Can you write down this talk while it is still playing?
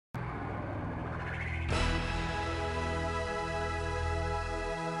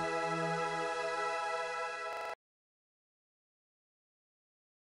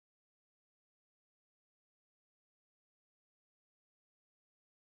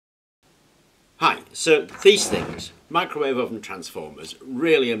Hi, so these things, microwave oven transformers,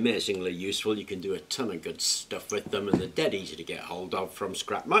 really amazingly useful. You can do a ton of good stuff with them and they're dead easy to get hold of from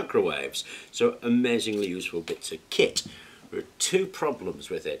scrap microwaves. So amazingly useful bits of kit. There are two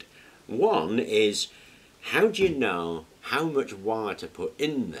problems with it. One is, how do you know how much wire to put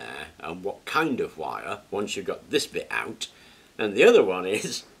in there and what kind of wire once you've got this bit out? And the other one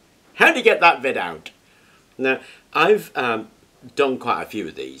is, how do you get that bit out? Now, I've done quite a few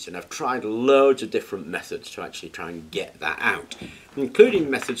of these and I've tried loads of different methods to actually try and get that out,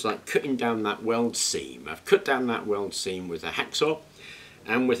 including methods like cutting down that weld seam. I've cut down that weld seam with a hacksaw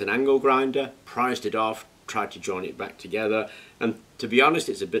and with an angle grinder, prised it off, tried to join it back together, and to be honest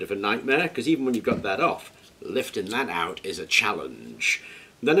it's a bit of a nightmare because even when you've got that off, lifting that out is a challenge.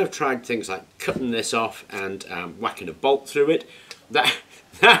 Then I've tried things like cutting this off and whacking a bolt through it.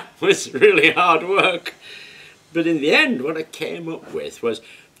 That was really hard work. But in the end, what I came up with was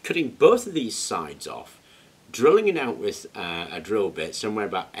cutting both of these sides off, drilling it out with a drill bit, somewhere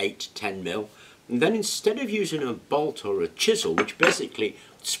about 8-10 mil, and then instead of using a bolt or a chisel, which basically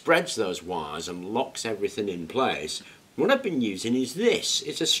spreads those wires and locks everything in place, what I've been using is this.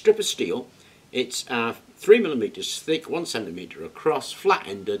 It's a strip of steel. It's 3mm thick, 1 centimetre across,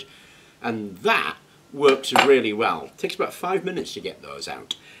 flat-ended, and that works really well. It takes about 5 minutes to get those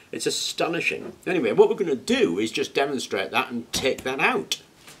out. It's astonishing. Anyway, what we're going to do is just demonstrate that and take that out.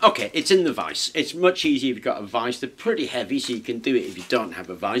 Okay, it's in the vise. It's much easier if you've got a vise. They're pretty heavy, so you can do it if you don't have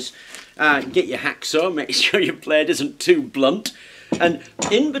a vise. Get your hacksaw, make sure your blade isn't too blunt. And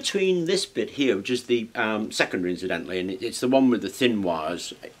in between this bit here, which is the secondary incidentally, and it's the one with the thin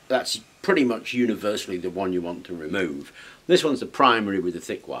wires, that's pretty much universally the one you want to remove. This one's the primary with the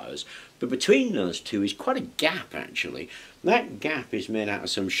thick wires. But between those two is quite a gap actually. That gap is made out of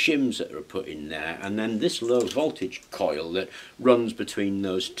some shims that are put in there, and then this low voltage coil that runs between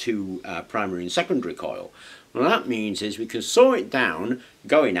those two primary and secondary coil. What that means is we can saw it down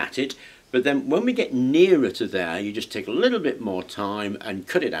going at it, but then when we get nearer to there you just take a little bit more time and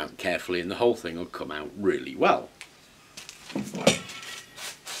cut it out carefully and the whole thing will come out really well.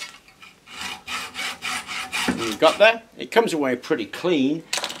 You've got there, it comes away pretty clean,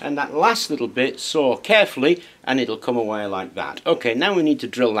 and that last little bit saw carefully and it'll come away like that. Okay, now we need to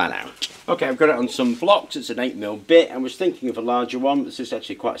drill that out. Okay, I've got it on some blocks. It's an 8mm bit. I was thinking of a larger one, but this is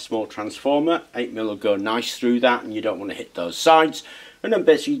actually quite a small transformer. 8mm will go nice through that and you don't want to hit those sides. And then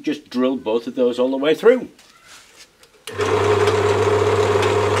basically just drill both of those all the way through.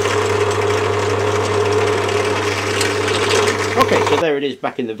 Okay, so there it is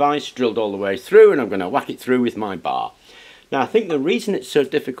back in the vise, drilled all the way through, and I'm going to whack it through with my bar. Now I think the reason it's so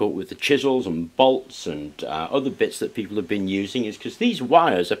difficult with the chisels and bolts and other bits that people have been using is because these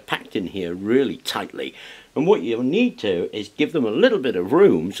wires are packed in here really tightly, and what you'll need to is give them a little bit of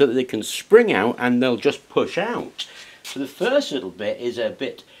room so that they can spring out and they'll just push out. So the first little bit is a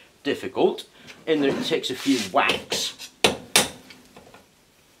bit difficult in that it takes a few whacks.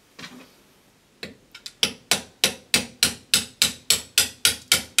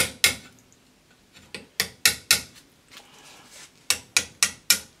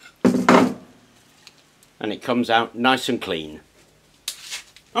 And it comes out nice and clean.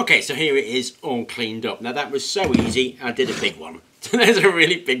 Okay, so here it is all cleaned up. Now that was so easy, I did a big one. There's a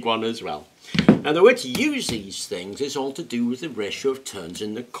really big one as well. Now the way to use these things is all to do with the ratio of turns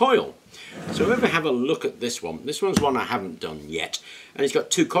in the coil. So if we have a look at this one's one I haven't done yet, and it's got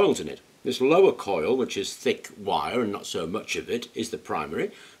two coils in it. This lower coil, which is thick wire and not so much of it, is the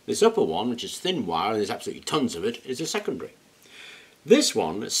primary. This upper one, which is thin wire and there's absolutely tons of it, is the secondary. This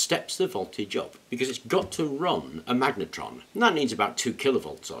one steps the voltage up because it's got to run a magnetron, and that needs about 2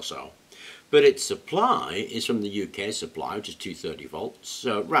 kilovolts or so. But its supply is from the UK supply, which is 230 volts,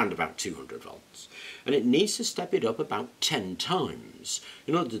 so round about 200 volts. And it needs to step it up about 10 times.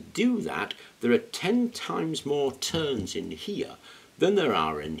 In order to do that, there are 10 times more turns in here than there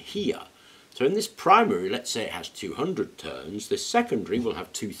are in here. So in this primary, let's say it has 200 turns, this secondary will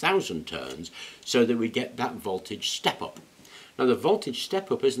have 2000 turns, so that we get that voltage step up. Now the voltage step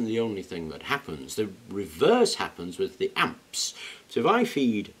up isn't the only thing that happens. The reverse happens with the amps. So if I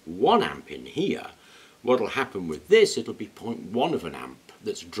feed 1 amp in here, what will happen with this, it'll be 0.1 of an amp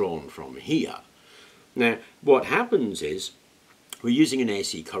that's drawn from here. Now what happens is we're using an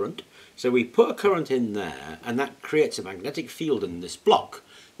AC current, so we put a current in there and that creates a magnetic field in this block.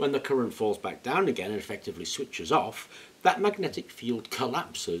 When the current falls back down again and effectively switches off, that magnetic field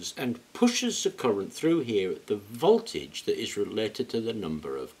collapses and pushes the current through here at the voltage that is related to the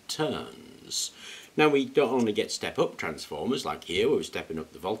number of turns. Now we don't only get step up transformers like here where we're stepping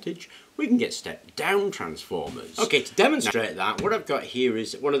up the voltage, we can get step down transformers. Okay, to demonstrate that, what I've got here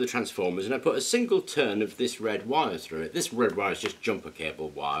is one of the transformers and I put a single turn of this red wire through it. This red wire is just jumper cable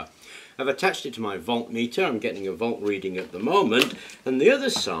wire. I've attached it to my voltmeter, I'm getting a volt reading at the moment, and the other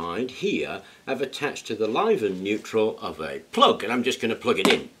side here I've attached to the live and neutral of a plug, and I'm just going to plug it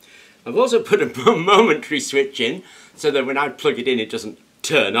in. I've also put a momentary switch in so that when I plug it in it doesn't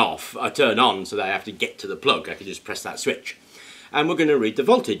turn on so that I have to get to the plug. I can just press that switch. And we're going to read the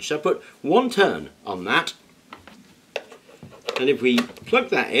voltage. So I put one turn on that, and if we plug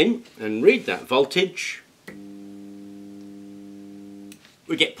that in and read that voltage,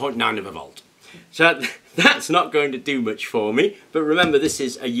 we get 0.9 of a volt. So that's not going to do much for me, but remember this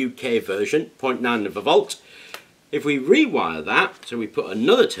is a UK version, 0.9 of a volt. If we rewire that, so we put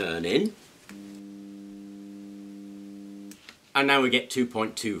another turn in, and now we get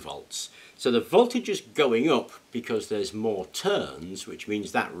 2.2 volts. So the voltage is going up because there's more turns, which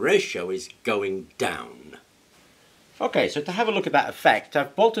means that ratio is going down. Okay, so to have a look at that effect,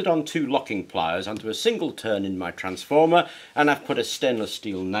 I've bolted on 2 locking pliers onto a single turn in my transformer, and I've put a stainless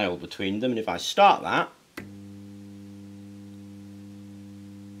steel nail between them, and if I start that,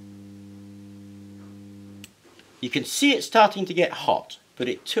 you can see it starting to get hot, but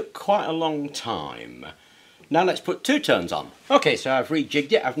it took quite a long time. Now let's put 2 turns on. Okay, so I've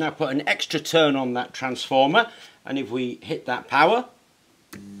rejigged it. I've now put an extra turn on that transformer, and if we hit that power,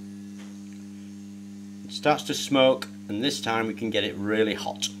 it starts to smoke, and this time we can get it really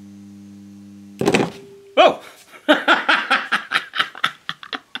hot. Oh!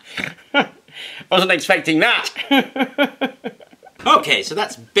 Wasn't expecting that. Okay, so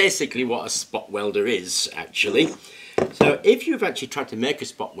that's basically what a spot welder is, actually. So if you've actually tried to make a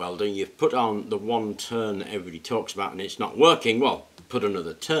spot welder and you've put on the one turn that everybody talks about and it's not working, well, put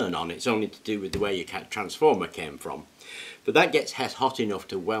another turn on. It's only to do with the way your transformer came from. But that gets hot enough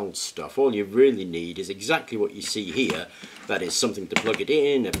to weld stuff. All you really need is exactly what you see here. That is something to plug it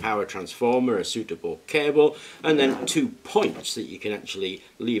in, a power transformer, a suitable cable, and then 2 points that you can actually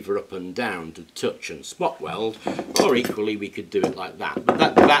lever up and down to touch and spot weld. Or equally we could do it like that.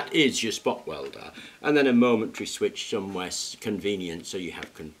 But that is your spot welder. And then a momentary switch somewhere convenient so you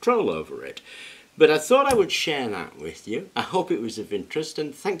have control over it. But I thought I would share that with you. I hope it was of interest,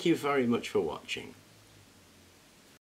 and thank you very much for watching.